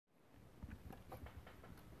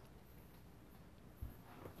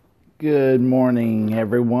Good morning,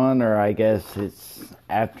 everyone, or I guess it's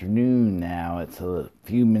afternoon now. It's a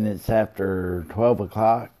few minutes after 12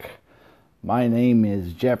 o'clock. My name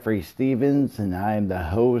is Jeffrey Stevens, and I am the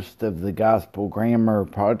host of the Gospel Grammar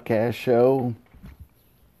podcast show.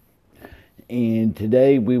 And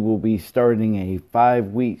today we will be starting a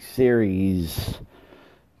 5-week series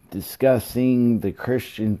discussing the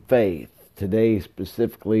Christian faith. Today,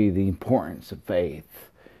 specifically, the importance of faith.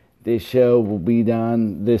 This series will be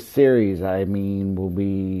done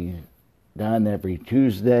every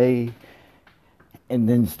Tuesday. And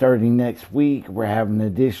then starting next week, we're having an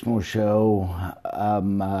additional show,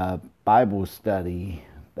 Bible study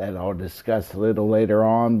that I'll discuss a little later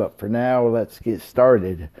on. But for now, let's get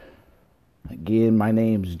started. Again, my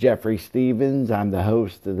name's Jeffrey Stevens. I'm the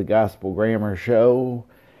host of the Gospel Grammar Show.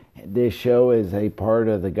 This show is a part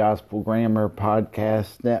of the Gospel Grammar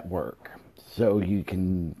Podcast Network. So you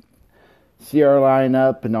can see our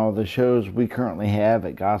lineup and all the shows we currently have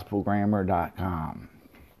at gospelgrammar.com.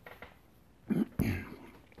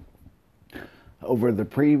 Over the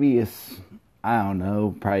previous,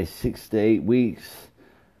 probably 6 to 8 weeks,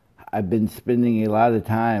 I've been spending a lot of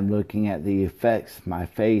time looking at the effects my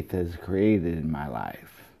faith has created in my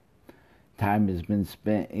life. Time has been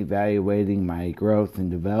spent evaluating my growth and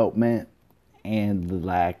development and the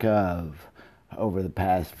lack of over the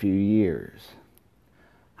past few years.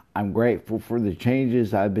 I'm grateful for the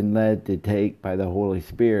changes I've been led to take by the Holy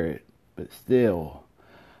Spirit, but still,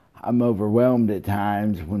 I'm overwhelmed at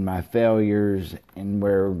times when my failures and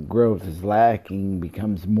where growth is lacking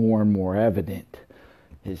becomes more and more evident.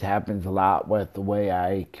 This happens a lot with the way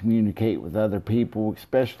I communicate with other people,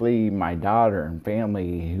 especially my daughter and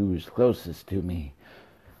family who's closest to me.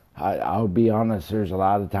 I'll be honest, there's a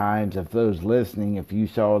lot of times, if those listening, if you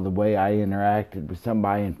saw the way I interacted with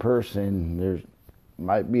somebody in person, there's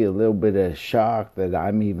might be a little bit of shock that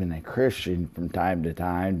I'm even a Christian from time to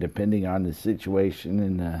time, depending on the situation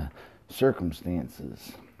and the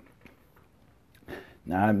circumstances.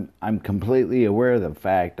 Now, I'm completely aware of the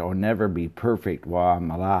fact I'll never be perfect while I'm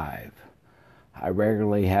alive. I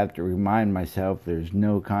regularly have to remind myself there's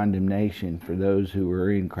no condemnation for those who are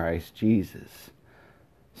in Christ Jesus.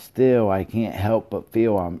 Still, I can't help but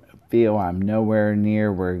feel I'm nowhere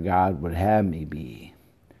near where God would have me be.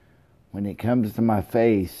 When it comes to my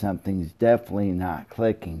faith, something's definitely not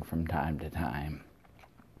clicking from time to time.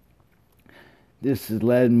 This has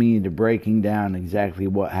led me to breaking down exactly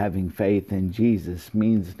what having faith in Jesus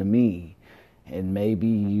means to me. And maybe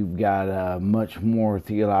you've got a much more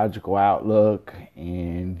theological outlook,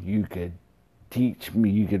 and you could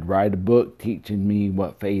write a book teaching me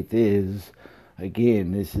what faith is.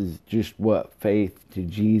 Again, this is just what faith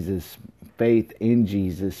in Jesus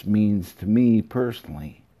means to me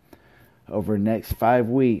personally. Over the next 5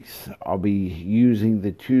 weeks, I'll be using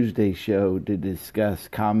the Tuesday show to discuss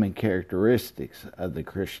common characteristics of the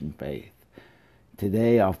Christian faith.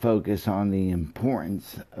 Today, I'll focus on the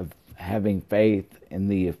importance of having faith and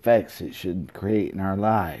the effects it should create in our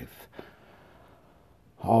life.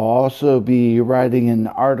 I'll also be writing an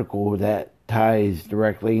article that ties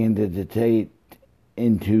directly into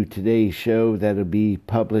today's show that'll be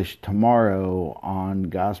published tomorrow on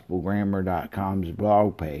gospelgrammar.com's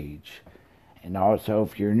blog page. And also,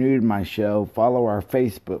 if you're new to my show, follow my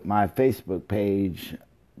Facebook page,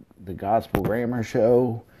 The Gospel Grammar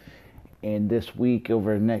Show. And this week,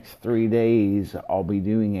 over the next 3 days, I'll be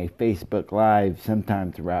doing a Facebook Live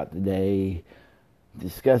sometime throughout the day,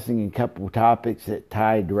 discussing a couple topics that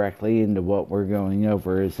tie directly into what we're going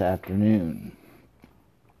over this afternoon.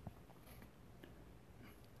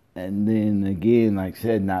 And then again, like I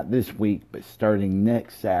said, not this week, but starting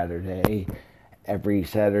next Saturday, every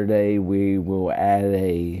Saturday we will add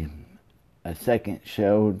a second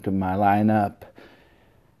show to my lineup.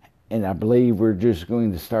 And I believe we're just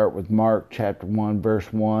going to start with Mark chapter 1,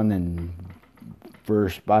 verse 1, and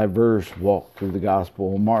verse by verse walk through the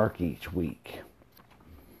Gospel of Mark each week.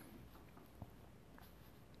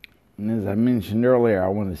 And as I mentioned earlier, I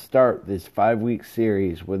want to start this 5-week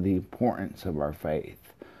series with the importance of our faith.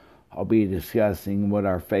 I'll be discussing what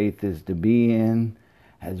our faith is to be in,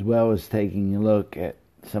 as well as taking a look at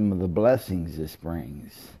some of the blessings this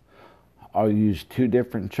brings. I'll use 2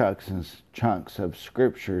 different chunks of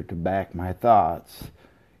Scripture to back my thoughts.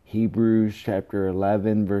 Hebrews chapter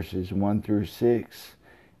 11, verses 1 through 6,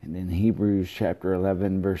 and then Hebrews chapter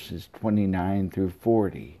 11, verses 29 through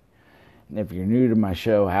 40. And if you're new to my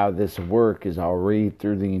show, how this will work is I'll read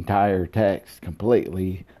through the entire text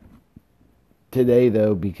completely. Today,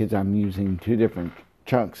 though, because I'm using 2 different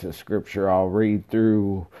chunks of Scripture, I'll read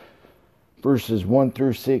through verses 1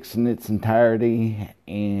 through 6 in its entirety,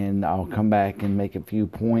 and I'll come back and make a few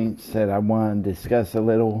points that I want to discuss a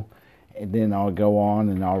little, and then I'll go on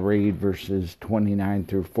and I'll read verses 29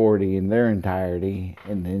 through 40 in their entirety,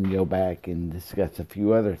 and then go back and discuss a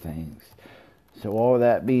few other things. So all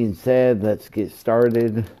that being said, let's get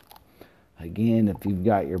started. Again, if you've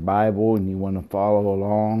got your Bible and you want to follow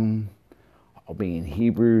along, I'll be in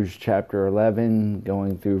Hebrews chapter 11,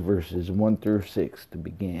 going through verses 1 through 6 to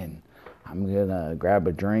begin. I'm going to grab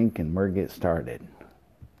a drink and we'll get started.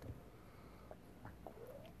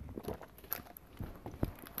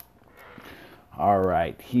 All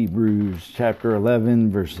right, Hebrews chapter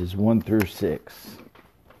 11, verses 1 through 6.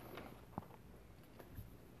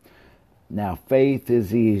 Now faith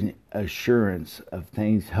is the assurance of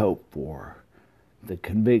things hoped for, the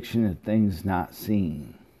conviction of things not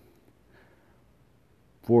seen.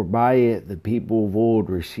 For by it the people of old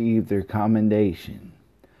received their commendation.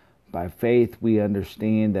 By faith we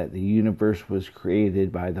understand that the universe was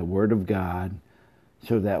created by the Word of God,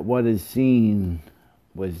 so that what is seen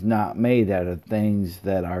was not made out of things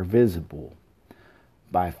that are visible.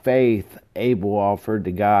 By faith Abel offered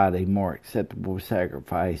to God a more acceptable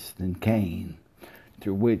sacrifice than Cain,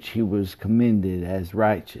 through which he was commended as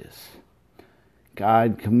righteous,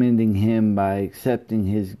 God commending him by accepting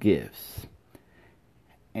his gifts.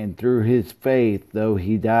 And through his faith, though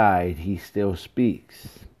he died, he still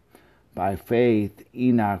speaks. By faith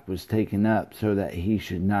Enoch was taken up so that he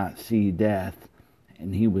should not see death,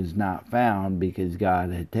 and he was not found because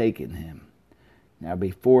God had taken him. Now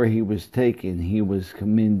before he was taken, he was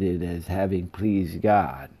commended as having pleased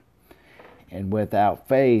God. And without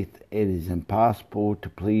faith it is impossible to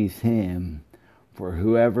please him, for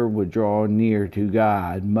whoever would draw near to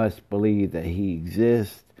God must believe that he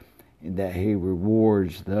exists, and that he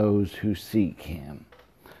rewards those who seek him.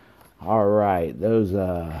 All right, there's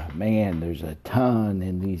a ton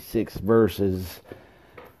in these 6 verses.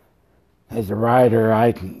 As a writer,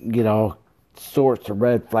 I can get all sorts of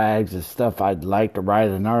red flags of stuff I'd like to write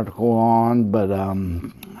an article on, but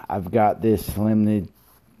I've got this limited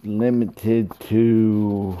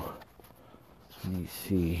to, let me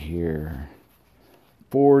see here,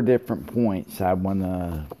 4 different points I want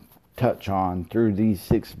to touch on through these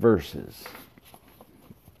 6 verses.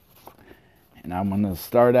 And I'm going to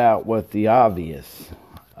start out with the obvious.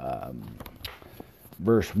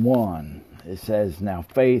 Verse 1, it says, Now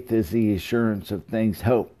faith is the assurance of things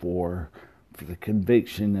hoped for the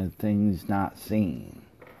conviction of things not seen.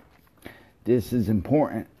 This is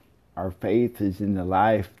important. Our faith is in the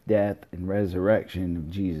life, death, and resurrection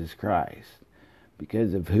of Jesus Christ.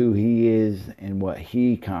 Because of who he is and what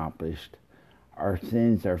he accomplished, our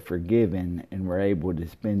sins are forgiven and we're able to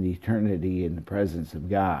spend eternity in the presence of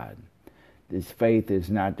God. This faith is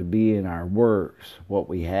not to be in our works, what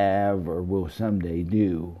we have or will someday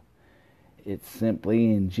do. It's simply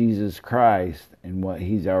in Jesus Christ and what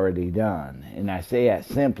he's already done. And I say that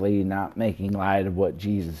simply, not making light of what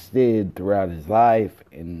Jesus did throughout his life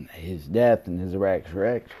and his death and his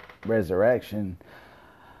resurrection.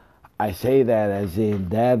 I say that as in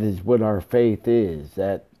that is what our faith is.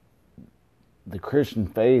 That the Christian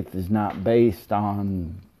faith is not based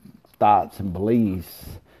on thoughts and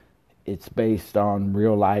beliefs. It's based on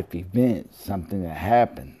real life events, something that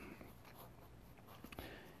happened.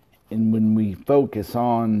 And when we focus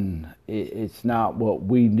on it's not what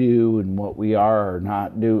we do and what we are or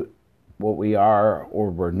not do, what we are or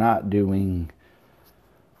we're not doing,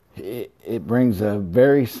 it brings a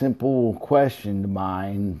very simple question to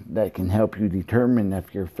mind that can help you determine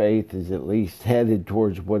if your faith is at least headed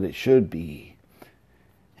towards what it should be.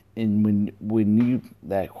 And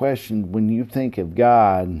when you think of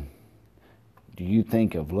God, do you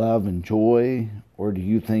think of love and joy, or do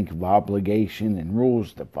you think of obligation and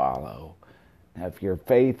rules to follow? Now, if your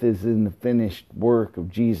faith is in the finished work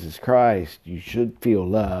of Jesus Christ, you should feel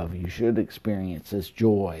love, you should experience this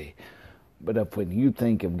joy. But if when you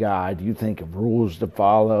think of God, you think of rules to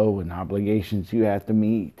follow and obligations you have to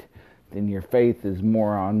meet, then your faith is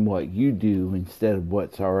more on what you do instead of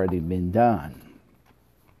what's already been done.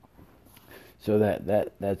 So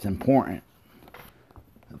that's important.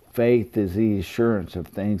 Faith is the assurance of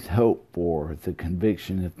things hoped for, the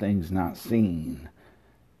conviction of things not seen.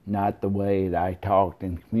 Not the way that I talked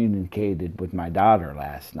and communicated with my daughter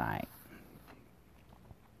last night.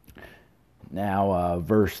 Now,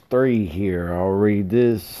 verse 3 here, I'll read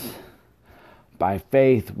this. By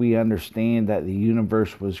faith we understand that the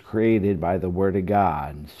universe was created by the Word of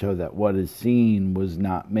God, so that what is seen was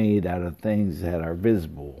not made out of things that are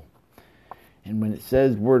visible. And when it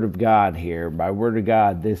says Word of God here, by Word of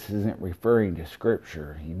God, this isn't referring to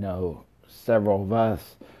Scripture. You know, several of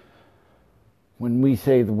us When we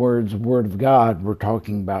say the words Word of God, we're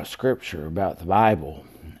talking about Scripture, about the Bible.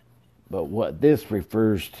 But what this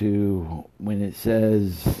refers to when it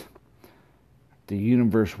says the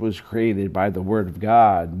universe was created by the Word of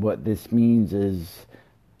God, what this means is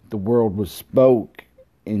the world was spoke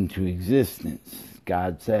into existence.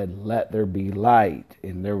 God said, "Let there be light,"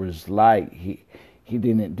 and there was light. He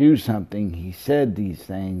didn't do something. He said these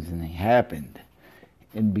things, and they happened.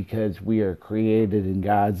 And because we are created in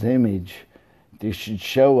God's image, this should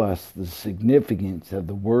show us the significance of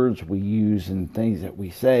the words we use and things that we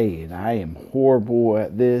say. And I am horrible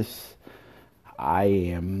at this. I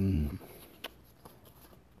am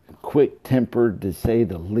quick-tempered, to say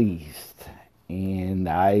the least. And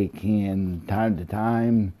I can, time to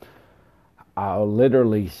time, I'll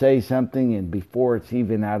literally say something, and before it's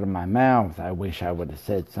even out of my mouth, I wish I would have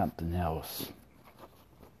said something else.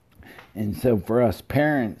 And so for us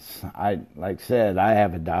parents, like I said, I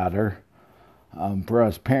have a daughter. For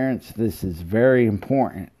us parents, this is very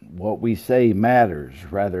important. What we say matters,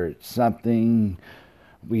 whether it's something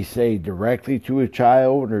we say directly to a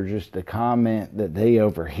child or just a comment that they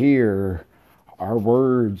overhear. Our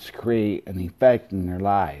words create an effect in their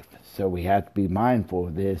life. So we have to be mindful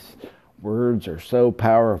of this. Words are so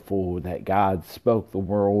powerful that God spoke the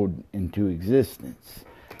world into existence.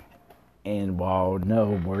 And while,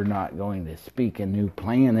 no, we're not going to speak a new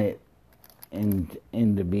planet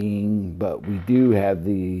into being, but we do have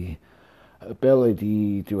the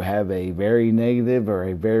ability to have a very negative or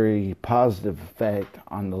a very positive effect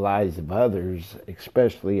on the lives of others,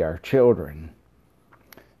 especially our children.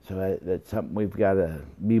 So that's something we've got to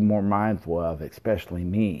be more mindful of, especially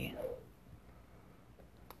me.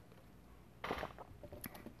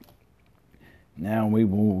 Now we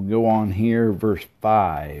will go on here, verse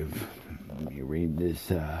 5. Let me read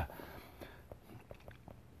this.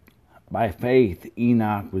 By faith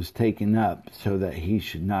Enoch was taken up so that he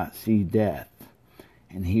should not see death,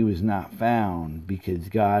 and he was not found because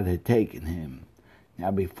God had taken him.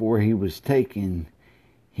 Now before he was taken,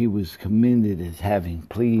 he was commended as having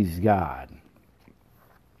pleased God.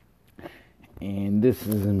 And this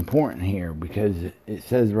is important here because it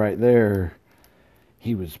says right there,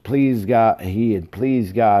 he had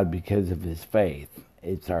pleased God because of his faith.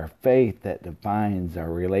 It's our faith that defines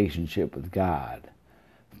our relationship with God.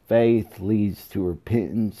 Faith leads to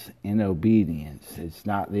repentance and obedience. It's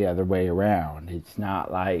not the other way around. It's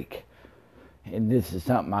not like, and this is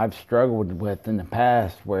something I've struggled with in the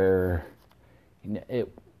past, where if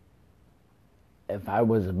I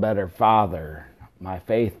was a better father, my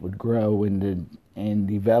faith would grow and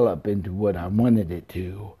develop into what I wanted it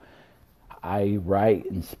to. I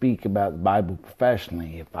write and speak about the Bible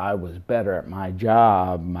professionally. If I was better at my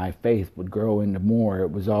job, my faith would grow into more.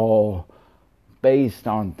 It was all based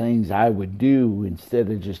on things I would do instead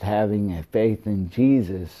of just having a faith in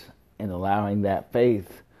Jesus and allowing that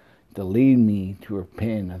faith to lead me to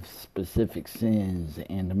repent of specific sins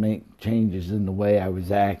and to make changes in the way I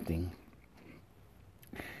was acting.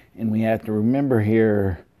 And we have to remember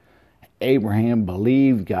here, Abraham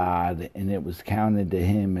believed God, and it was counted to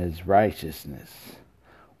him as righteousness.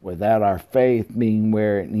 Without our faith being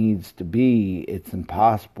where it needs to be, it's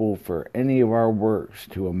impossible for any of our works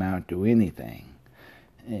to amount to anything.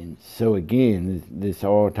 And so again, this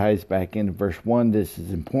all ties back into verse 1. This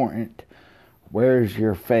is important. Where's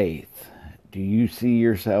your faith? Do you see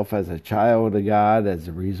yourself as a child of God as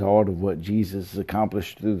a result of what Jesus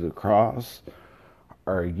accomplished through the cross?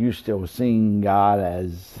 Or are you still seeing God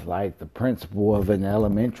as like the principal of an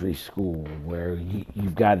elementary school where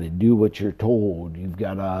you've got to do what you're told? You've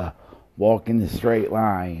got to walk in the straight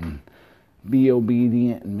line, be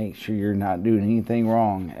obedient, and make sure you're not doing anything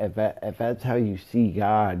wrong. If that's how you see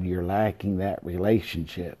God, you're lacking that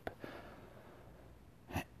relationship.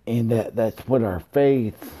 And that's what our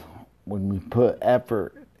faith, when we put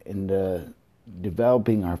effort into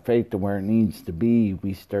developing our faith to where it needs to be,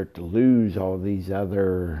 we start to lose all these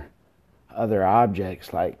other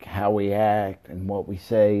objects, like how we act and what we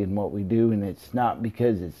say and what we do. And it's not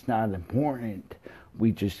because it's not important.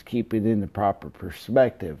 We just keep it in the proper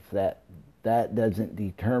perspective. That doesn't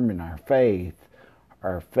determine our faith.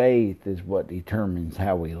 Our faith is what determines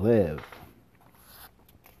how we live.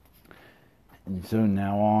 And so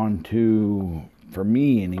now on to, for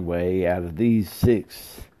me anyway, out of these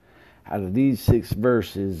six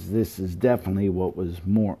verses, this is definitely what was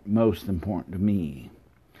most important to me.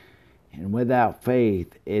 And without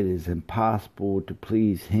faith, it is impossible to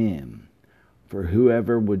please him. For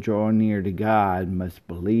whoever would draw near to God must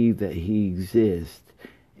believe that he exists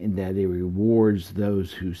and that he rewards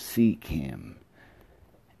those who seek him.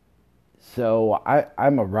 So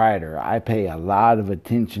I'm a writer. I pay a lot of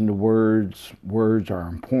attention to words. Words are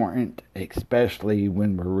important, especially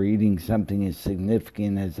when we're reading something as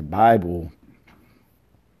significant as the Bible.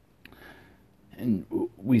 And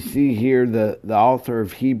we see here the author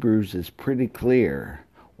of Hebrews is pretty clear.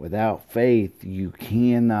 Without faith, you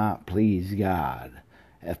cannot please God.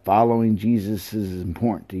 If following Jesus is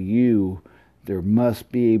important to you, there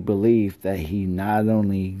must be a belief that He not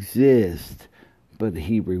only exists, but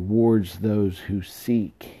He rewards those who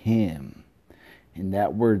seek Him. And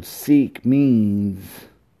that word seek means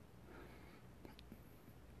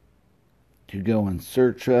to go in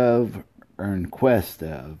search of or in quest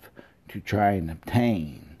of, to try and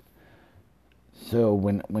obtain. So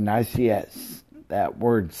when I see that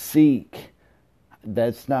word seek,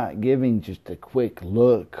 that's not giving just a quick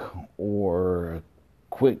look or a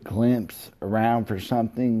quick glimpse around for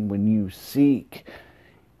something. When you seek,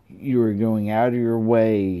 you are going out of your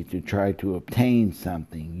way to try to obtain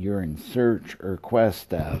something you're in search or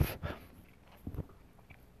quest of.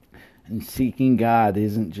 And seeking God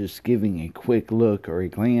isn't just giving a quick look or a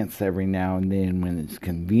glance every now and then when it's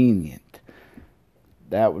convenient.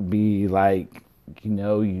 That would be like,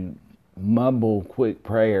 you mumble quick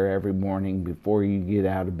prayer every morning before you get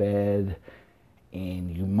out of bed,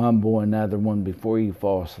 and you mumble another one before you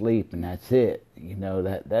fall asleep, and that's it.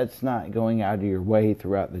 That's not going out of your way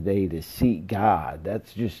throughout the day to seek God.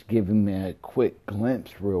 That's just giving me a quick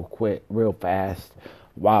glimpse real fast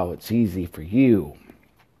while it's easy for you.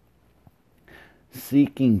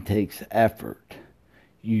 Seeking takes effort.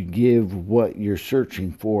 You give what you're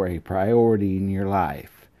searching for a priority in your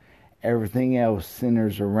life. Everything else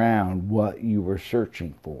centers around what you were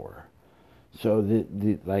searching for. So,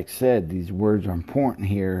 like I said, these words are important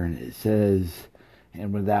here. And it says,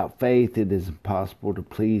 and without faith it is impossible to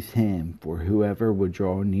please Him. For whoever would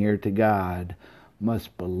draw near to God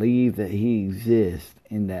must believe that He exists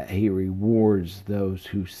and that He rewards those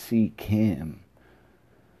who seek Him.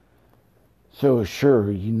 So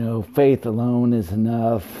sure, faith alone is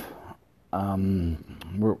enough.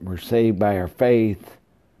 We're saved by our faith.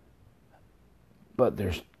 But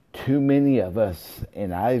there's too many of us,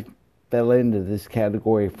 and I fell into this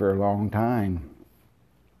category for a long time.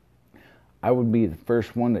 I would be the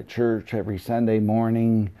first one at church every Sunday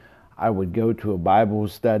morning. I would go to a Bible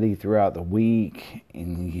study throughout the week.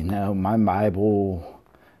 And, my Bible,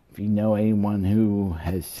 if you know anyone who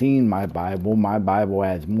has seen my Bible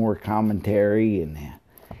has more commentary and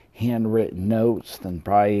handwritten notes than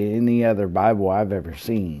probably any other Bible I've ever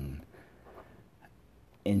seen.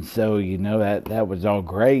 And so, that was all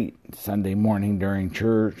great Sunday morning during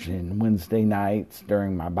church and Wednesday nights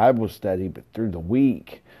during my Bible study. But through the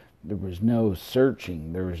week, there was no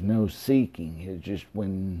searching. There was no seeking. It was just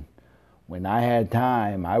when I had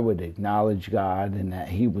time, I would acknowledge God and that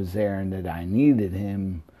He was there and that I needed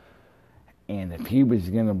Him. And if He was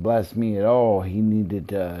going to bless me at all, He needed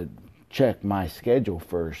to check my schedule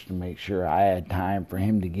first to make sure I had time for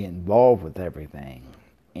Him to get involved with everything.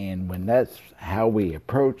 And when that's how we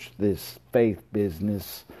approach this faith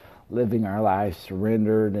business, living our lives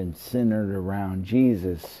surrendered and centered around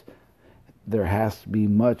Jesus, there has to be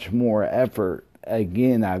much more effort.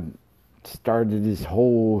 Again, I've started this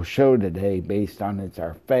whole show today based on it's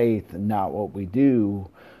our faith and not what we do.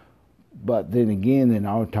 But then again, and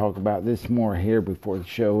I'll talk about this more here before the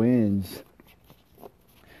show ends,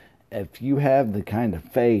 if you have the kind of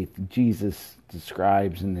faith Jesus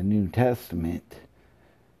describes in the New Testament,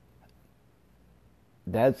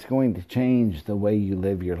 that's going to change the way you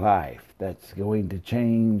live your life. That's going to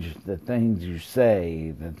change the things you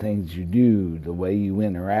say, the things you do, the way you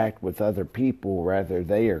interact with other people, whether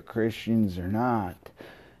they are Christians or not.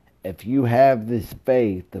 If you have this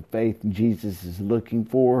faith, the faith Jesus is looking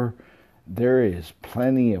for, there is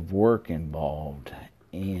plenty of work involved.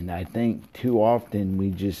 And I think too often we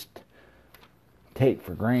just take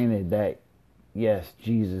for granted that, yes,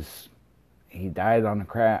 Jesus, He died on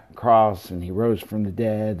a cross and He rose from the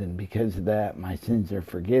dead, and because of that my sins are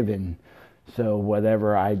forgiven. So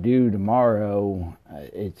whatever I do tomorrow,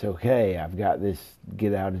 it's okay. I've got this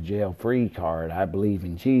get out of jail free card. I believe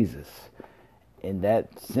in Jesus. And that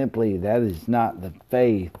is not the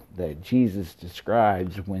faith that Jesus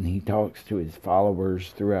describes when He talks to His followers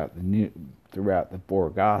throughout the four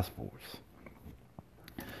Gospels.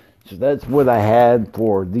 So that's what I had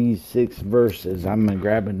for these 6 verses. I'm going to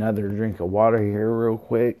grab another drink of water here real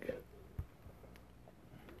quick.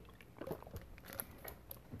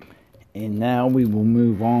 And now we will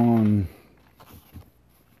move on.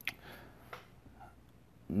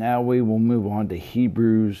 Now we will move on to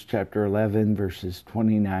Hebrews chapter 11, verses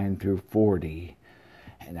 29 through 40.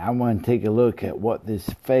 And I want to take a look at what this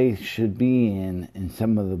faith should be in and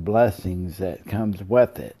some of the blessings that comes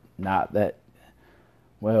with it. Not that,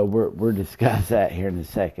 well, we'll discuss that here in a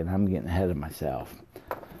second. I'm getting ahead of myself.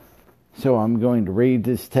 So I'm going to read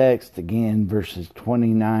this text again, verses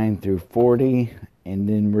 29 through 40, and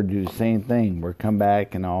then we'll do the same thing. We'll come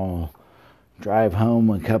back and I'll drive home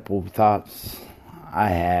a couple of thoughts I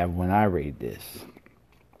have when I read this.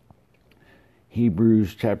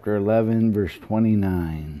 Hebrews chapter 11, verse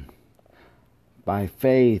 29. By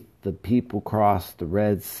faith the people crossed the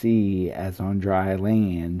Red Sea as on dry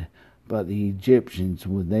land, but the Egyptians,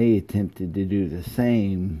 when they attempted to do the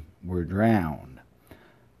same, were drowned.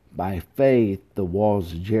 By faith the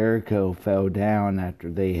walls of Jericho fell down after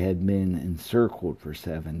they had been encircled for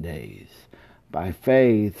 7 days. By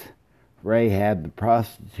faith Rahab the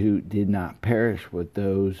prostitute did not perish with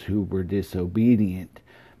those who were disobedient,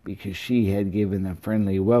 because she had given a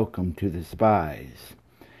friendly welcome to the spies.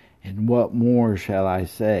 And what more shall I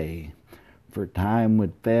say? For time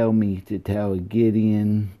would fail me to tell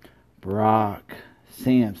Gideon, Barak,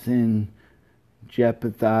 Samson,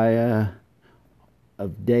 Jephthah,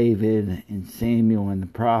 of David and Samuel and the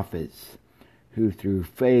prophets, who through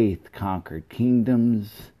faith conquered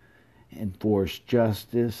kingdoms, enforced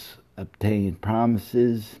justice, obtained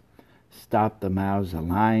promises, stopped the mouths of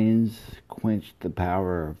lions, quenched the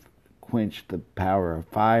power of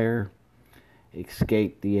fire,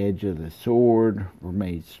 escaped the edge of the sword, were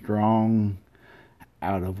made strong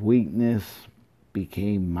out of weakness,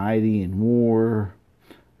 became mighty in war,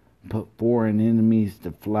 put foreign enemies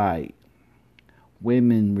to flight.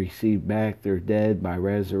 Women received back their dead by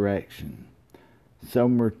resurrection.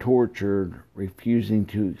 Some were tortured, refusing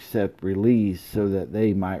to accept release so that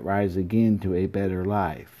they might rise again to a better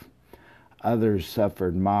life. Others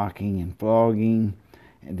suffered mocking and flogging,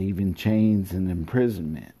 and even chains and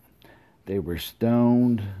imprisonment. They were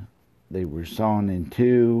stoned, they were sawn in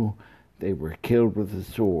two, they were killed with a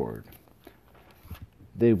sword.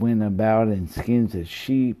 They went about in skins of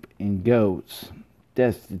sheep and goats,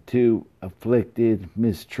 destitute, afflicted,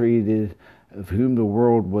 mistreated, of whom the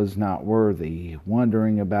world was not worthy,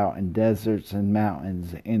 wandering about in deserts and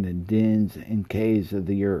mountains and in dens and caves of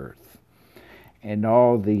the earth. And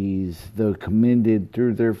all these, though commended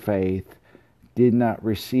through their faith, did not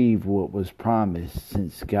receive what was promised,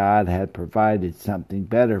 since God had provided something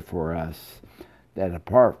better for us, that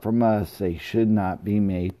apart from us they should not be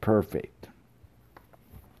made perfect.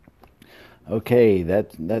 Okay,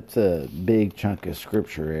 that's a big chunk of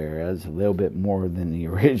scripture there. That's a little bit more than the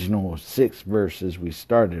original 6 verses we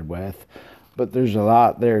started with, but there's a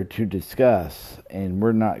lot there to discuss, and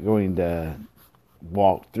we're not going to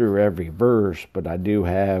walk through every verse, but I do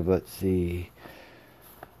have,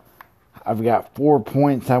 I've got 4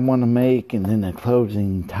 points I want to make, and then a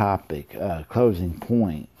closing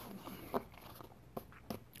point.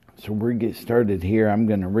 So we're going to get started here. I'm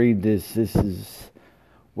going to read this. This is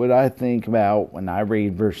what I think about when I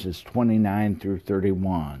read verses 29 through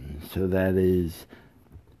 31. So that is,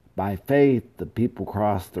 by faith the people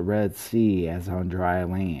crossed the Red Sea as on dry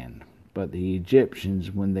land, but the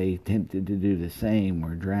Egyptians, when they attempted to do the same,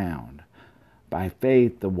 were drowned. By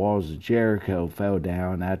faith the walls of Jericho fell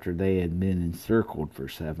down after they had been encircled for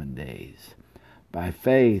 7 days. By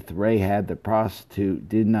faith Rahab the prostitute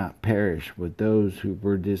did not perish with those who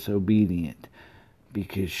were disobedient,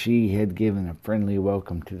 because she had given a friendly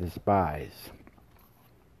welcome to the spies.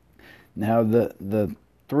 Now the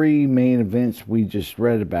 3 main events we just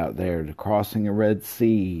read about there, the crossing the Red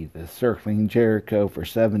Sea, the circling Jericho for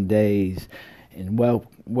 7 days, and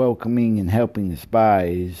welcoming and helping the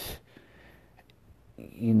spies,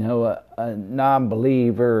 you know, a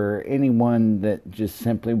non-believer or anyone that just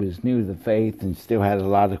simply was new to the faith and still had a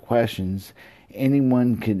lot of questions,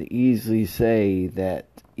 anyone could easily say that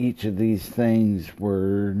each of these things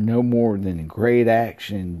were no more than a great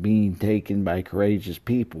action being taken by courageous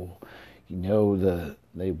people. You know,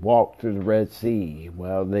 they walked through the Red Sea.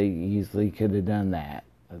 Well, they easily could have done that.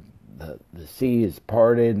 The sea is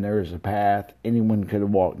parted and there's a path. Anyone could have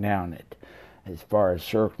walked down it. As far as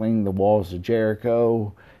circling the walls of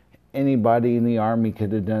Jericho, anybody in the army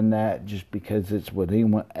could have done that, just because it's what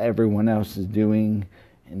everyone else is doing,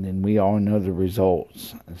 and then we all know the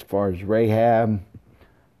results. As far as Rahab,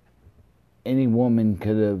 any woman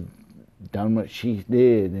could have done what she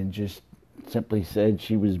did and just simply said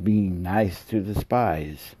she was being nice to the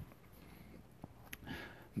spies.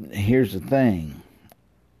 Here's the thing.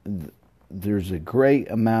 There's a great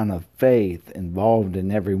amount of faith involved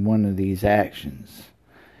in every one of these actions.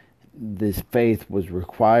 This faith was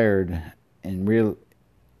required in realizing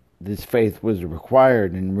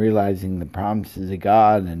the promises of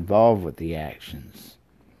God involved with the actions.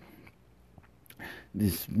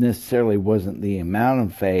 This necessarily wasn't the amount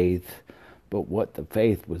of faith, but what the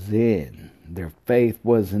faith was in. Their faith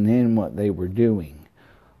wasn't in what they were doing.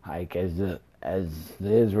 Like as the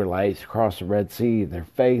Israelites crossed the Red Sea, their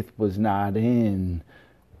faith was not in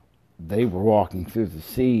they were walking through the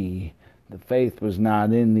sea. The faith was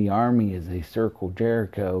not in the army as they circled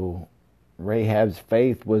Jericho. Rahab's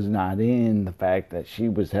faith was not in the fact that she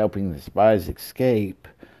was helping the spies escape.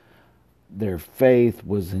 Their faith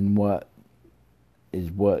was in what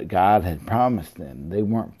God had promised them. They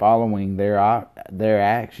weren't following their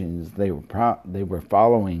actions. They were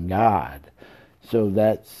following God. So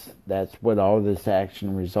that's what all this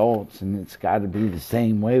action results, and it's got to be the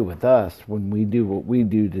same way with us when we do what we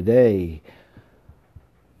do today.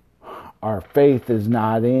 Our faith is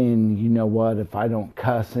not in, you know what, if I don't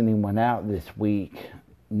cuss anyone out this week,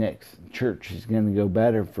 next church is going to go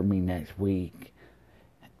better for me next week.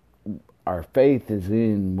 Our faith is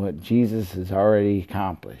in what Jesus has already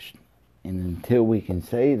accomplished. And until we can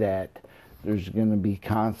say that, there's going to be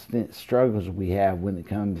constant struggles we have when it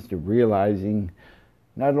comes to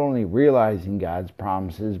not only realizing God's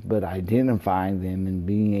promises, but identifying them and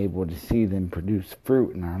being able to see them produce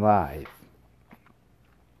fruit in our life.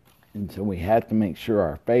 And so we have to make sure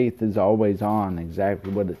our faith is always on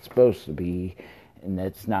exactly what it's supposed to be, and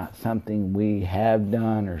that's not something we have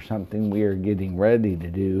done or something we are getting ready to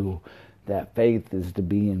do. That faith is to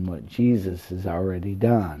be in what Jesus has already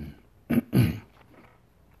done.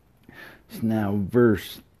 So now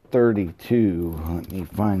verse 32, let me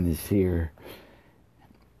find this here.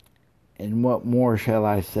 And what more shall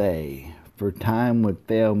I say? For time would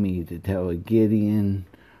fail me to tell of Gideon,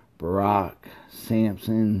 Barak,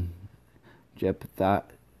 Samson, Jephthah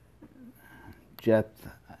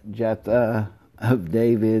of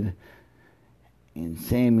David, and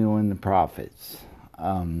Samuel and the prophets.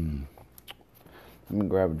 Let me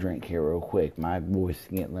grab a drink here real quick. My voice is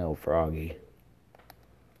getting a little froggy.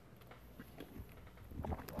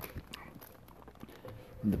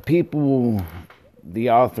 The people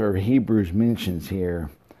the author of Hebrews mentions here,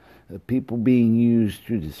 the people being used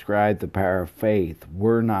to describe the power of faith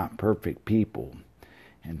were not perfect people.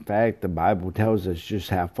 In fact, the Bible tells us just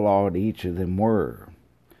how flawed each of them were.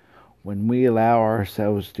 When we allow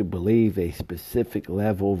ourselves to believe a specific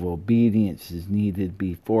level of obedience is needed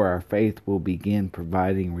before our faith will begin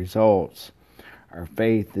providing results, our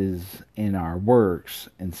faith is in our works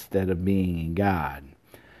instead of being in God.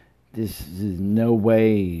 This is in no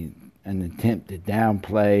way an attempt to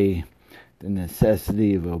downplay the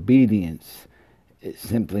necessity of obedience. It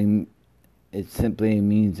simply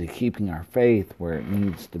means of keeping our faith where it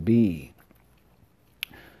needs to be.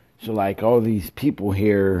 So like all these people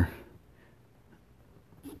here,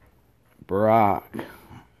 Barak,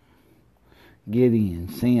 Gideon,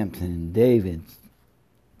 Samson, David,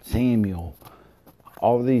 Samuel,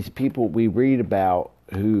 all these people we read about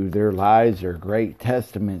who their lives are great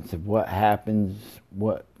testaments of what happens,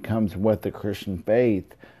 what comes with the Christian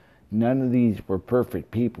faith. None of these were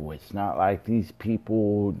perfect people. It's not like these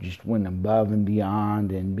people just went above and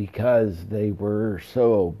beyond, and because they were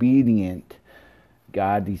so obedient,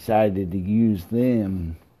 God decided to use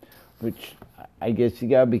them, which I guess you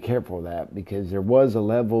got to be careful of that, because there was a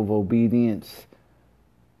level of obedience,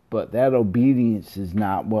 but that obedience is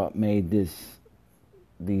not what made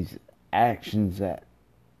these actions that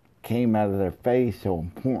came out of their faith so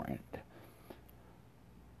important.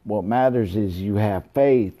 What matters is you have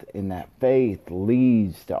faith, and that faith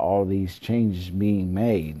leads to all these changes being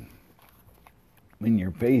made. When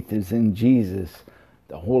your faith is in Jesus,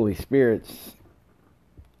 the Holy Spirit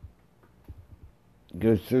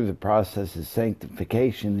goes through the process of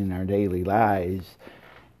sanctification in our daily lives,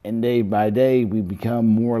 and day by day we become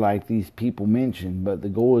more like these people mentioned, but the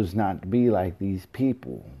goal is not to be like these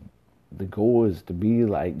people. The goal is to be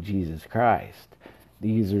like Jesus Christ.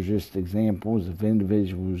 These are just examples of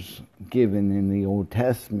individuals given in the Old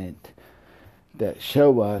Testament that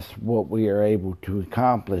show us what we are able to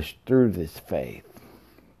accomplish through this faith.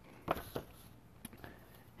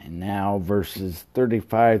 And now verses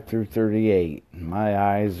 35 through 38. My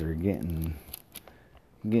eyes are getting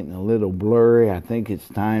a little blurry. I think it's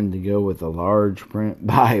time to go with a large print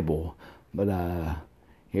Bible. But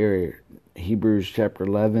here, Hebrews chapter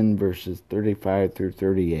 11, verses 35 through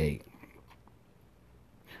 38.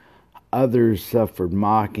 Others suffered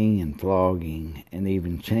mocking and flogging, and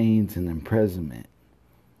even chains and imprisonment.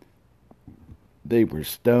 They were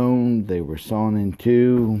stoned, they were sawn in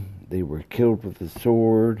two, they were killed with the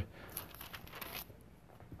sword.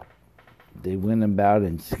 They went about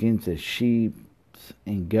in skins of sheep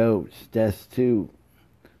and goats, destitute,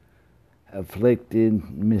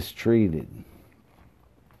 afflicted, mistreated.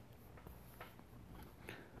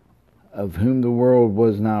 of whom the world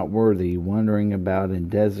was not worthy, wandering about in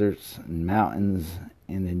deserts and mountains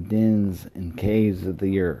and in dens and caves of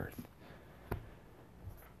the earth.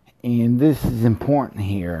 And this is important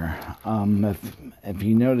here. If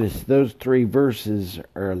you notice, those 3 verses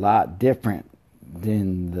are a lot different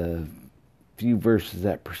than the few verses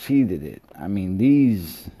that preceded it. I mean,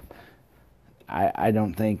 these, I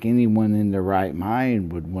don't think anyone in their right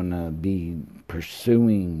mind would want to be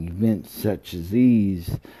pursuing events such as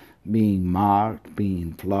these, being mocked,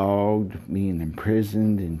 being flogged, being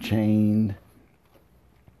imprisoned and chained.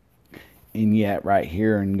 And yet, right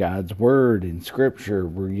here in God's Word, in Scripture,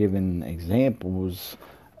 we're given examples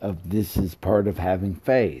of this as part of having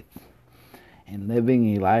faith. And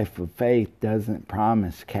living a life of faith doesn't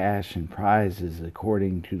promise cash and prizes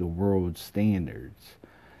according to the world's standards.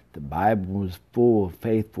 The Bible is full of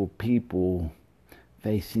faithful people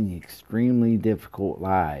facing extremely difficult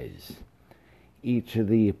lives. Each of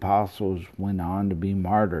the apostles went on to be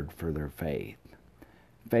martyred for their faith.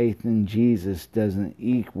 Faith in Jesus doesn't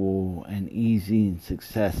equal an easy and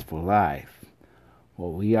successful life.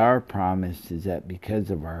 What we are promised is that because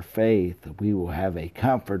of our faith, we will have a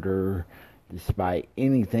comforter despite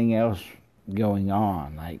anything else going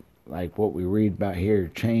on, like what we read about here,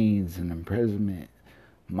 chains and imprisonment,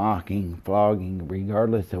 mocking, flogging.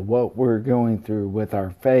 Regardless of what we're going through with our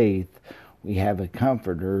faith, we have a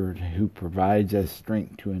comforter who provides us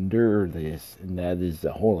strength to endure this, and that is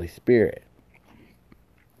the Holy Spirit.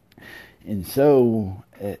 And so,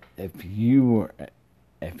 if you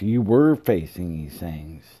were facing these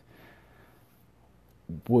things,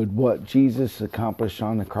 would what Jesus accomplished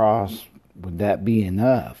on the cross, would that be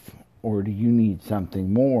enough? Or do you need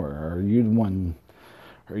something more? Are you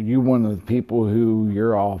one of the people who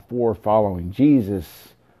you're all for following Jesus,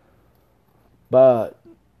 but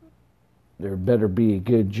there better be a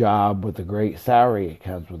good job with a great salary that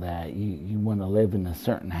comes with that? You want to live in a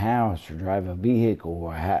certain house or drive a vehicle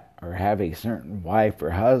or have a certain wife or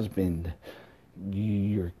husband.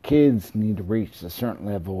 Your kids need to reach a certain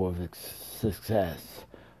level of success.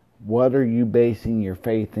 What are you basing your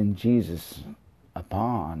faith in Jesus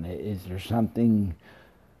upon? Is there something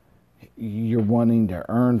you're wanting to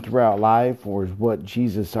earn throughout life, or is what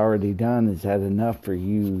Jesus already done, is that enough for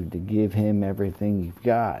you to give him everything you've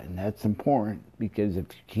got? And that's important, because if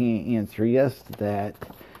you can't answer yes to that,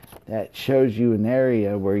 that shows you an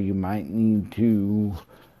area where you might need to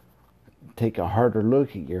take a harder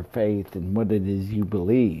look at your faith and what it is you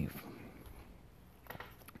believe.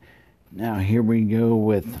 Now here we go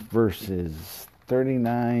with verses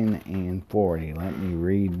 39 and 40. Let me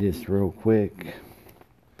read this real quick.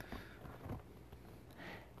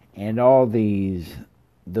 And all these,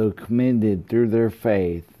 though commended through their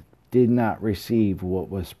faith, did not receive what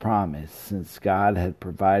was promised, since God had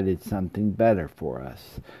provided something better for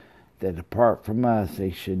us, that apart from us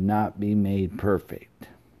they should not be made perfect.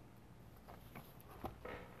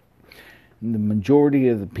 The majority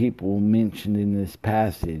of the people mentioned in this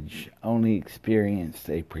passage only experienced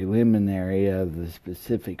a preliminary of the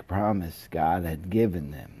specific promise God had given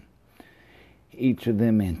them. Each of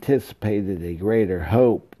them anticipated a greater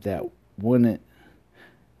hope that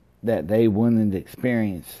they wouldn't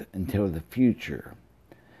experience until the future.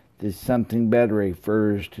 This something better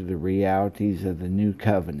refers to the realities of the new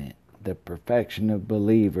covenant, the perfection of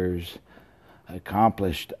believers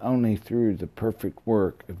accomplished only through the perfect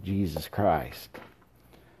work of Jesus Christ.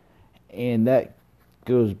 And that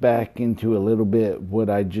goes back into a little bit what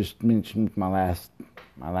I just mentioned with my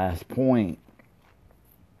last point.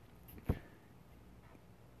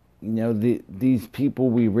 You know, these people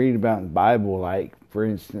we read about in the Bible, like, for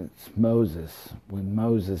instance, Moses. When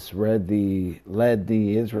Moses led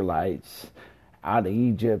the Israelites out of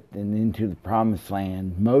Egypt and into the Promised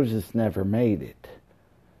Land, Moses never made it.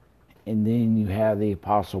 And then you have the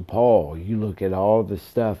Apostle Paul. You look at all the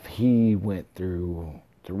stuff he went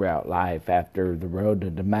throughout life after the road to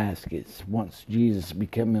Damascus. Once Jesus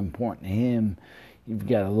became important to him, you've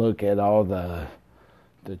got to look at all the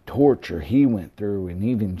torture he went through, and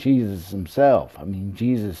even Jesus himself. I mean,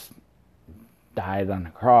 Jesus died on the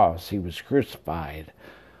cross. He was crucified.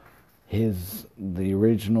 The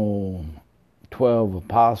original 12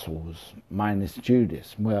 apostles, minus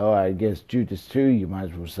Judas. Well, I guess Judas too, you might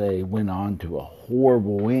as well say, went on to a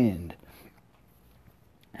horrible end.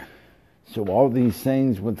 So all these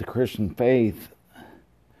things with the Christian faith,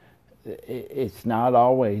 it's not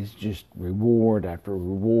always just reward after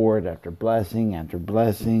reward after blessing after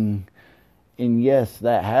blessing. And yes,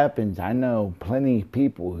 that happens. I know plenty of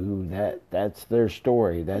people who that's their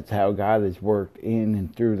story. That's how God has worked in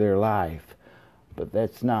and through their life. But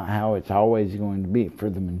that's not how it's always going to be. For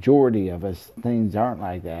the majority of us, things aren't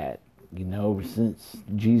like that. Since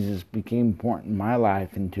Jesus became important in my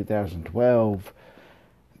life in 2012,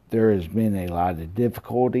 there has been a lot of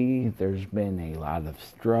difficulty, there's been a lot of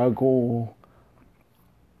struggle,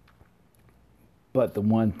 but the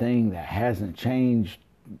one thing that hasn't changed,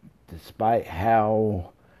 despite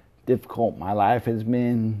how difficult my life has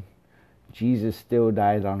been, Jesus still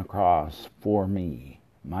died on a cross for me.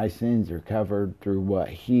 My sins are covered through what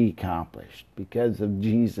He accomplished. Because of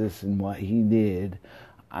Jesus and what He did,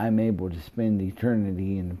 I'm able to spend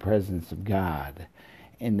eternity in the presence of God.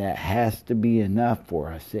 And that has to be enough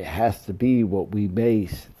for us. It has to be what we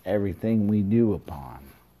base everything we do upon.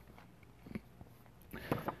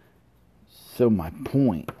 So my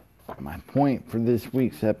point for this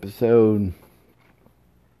week's episode,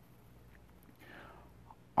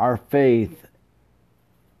 our faith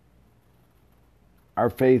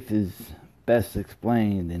is best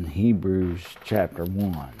explained in Hebrews chapter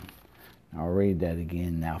 1. I'll read that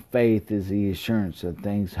again. Now faith is the assurance of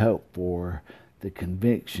things hoped for, the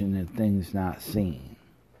conviction of things not seen.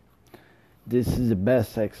 This is the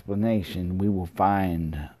best explanation we will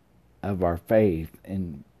find of our faith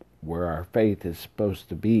and where our faith is supposed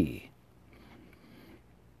to be.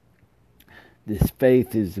 This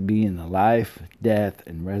faith is to be in the life, death,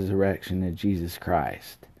 and resurrection of Jesus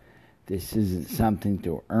Christ. This isn't something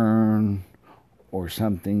to earn or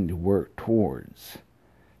something to work towards.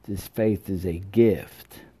 This faith is a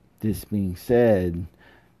gift. This being said,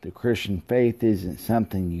 the Christian faith isn't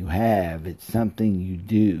something you have, it's something you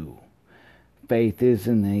do. Faith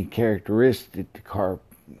isn't a characteristic to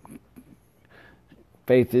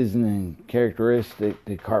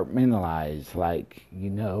compartmentalize. Like,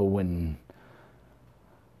 when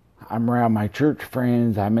I'm around my church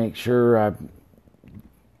friends, I make sure I'm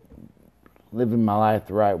living my life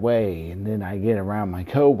the right way, and then I get around my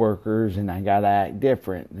coworkers and I gotta act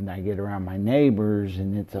different. Then I get around my neighbors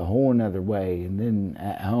and it's a whole nother way. And then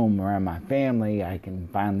at home around my family, I can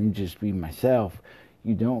finally just be myself.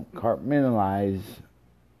 You don't compartmentalize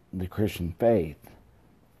the Christian faith.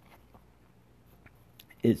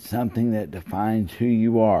 It's something that defines who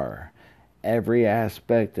you are. Every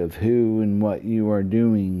aspect of who and what you are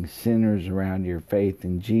doing centers around your faith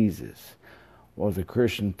in Jesus. While the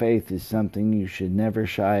Christian faith is something you should never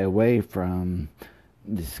shy away from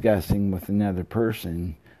discussing with another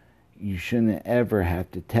person, you shouldn't ever have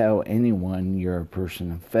to tell anyone you're a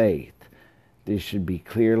person of faith. This should be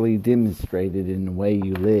clearly demonstrated in the way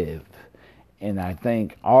you live. And I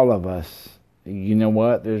think all of us,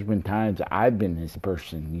 there's been times I've been this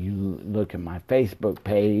person. You look at my Facebook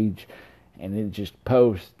page, and it just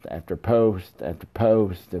post after post after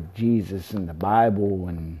post of Jesus and the Bible,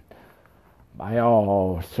 and by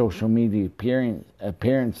all social media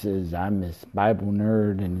appearances, I'm this Bible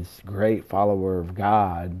nerd and this great follower of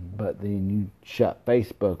God. But then you shut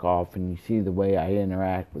Facebook off and you see the way I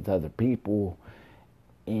interact with other people,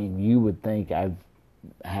 and you would think I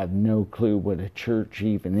have no clue what a church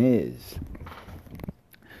even is.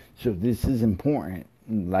 So this is important.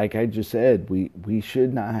 Like I just said, we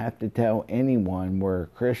should not have to tell anyone we're a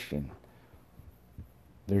Christian.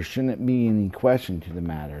 There shouldn't be any question to the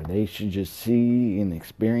matter. They should just see and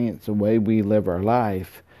experience the way we live our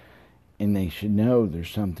life, and they should know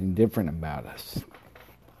there's something different about us.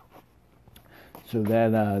 So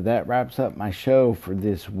that wraps up my show for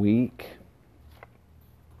this week.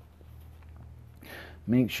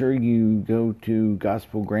 Make sure you go to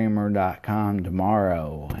gospelgrammar.com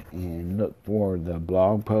tomorrow and look for the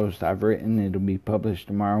blog post I've written. It'll be published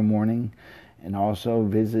tomorrow morning. And also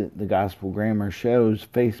visit the Gospel Grammar Show's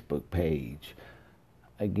Facebook page.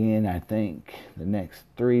 Again, I think the next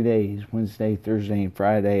 3 days, Wednesday, Thursday, and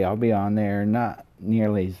Friday, I'll be on there. Not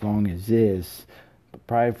nearly as long as this, but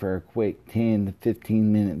probably for a quick 10 to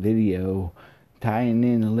 15 minute video tying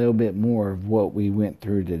in a little bit more of what we went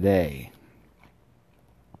through today.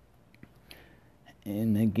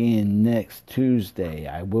 And again, next Tuesday,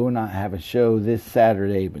 I will not have a show this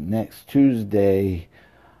Saturday, but next Tuesday,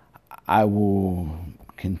 I will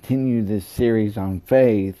continue this series on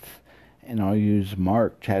faith, and I'll use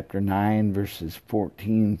Mark chapter 9, verses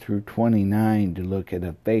 14 through 29 to look at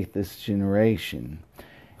a faithless generation.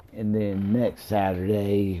 And then next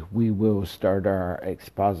Saturday, we will start our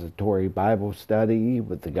expository Bible study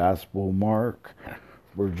with the Gospel of Mark.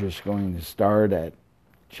 We're just going to start at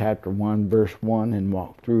chapter 1, verse 1, and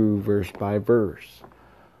walk through verse by verse.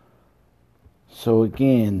 So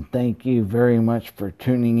again, thank you very much for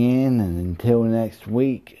tuning in, and until next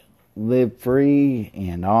week, live free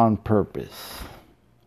and on purpose.